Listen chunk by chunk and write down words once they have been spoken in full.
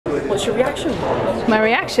What's your reaction? My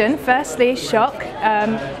reaction, firstly, shock,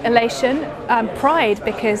 elation, pride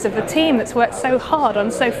because of the team that's worked so hard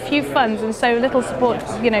on so few funds and so little support,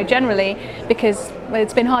 generally, because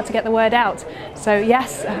it's been hard to get the word out. So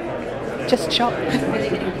yes, just shock.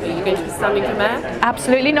 Are you going to be standing for mayor?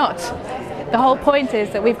 Absolutely not. The whole point is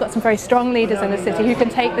that we've got some very strong leaders in the city who can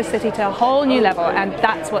take the city to a whole new level, and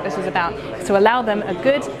that's what this is about, is to allow them a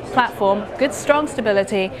good platform, good strong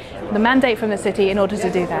stability, the mandate from the city in order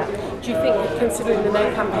to do that. Do you think, considering the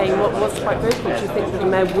No campaign was quite vocal, do you think the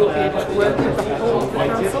mayor will be able to work with the whole of the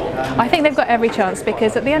council? I think they've got every chance,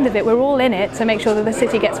 because at the end of it we're all in it to make sure that the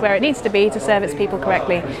city gets where it needs to be to serve its people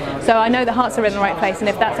correctly. So I know the hearts are in the right place, and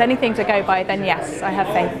if that's anything to go by, then yes, I have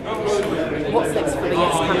faith. What's next for the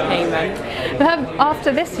Yes campaign then?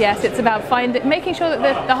 After this yes, it's about making sure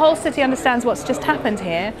that the whole city understands what's just happened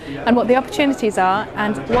here and what the opportunities are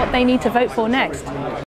and what they need to vote for next.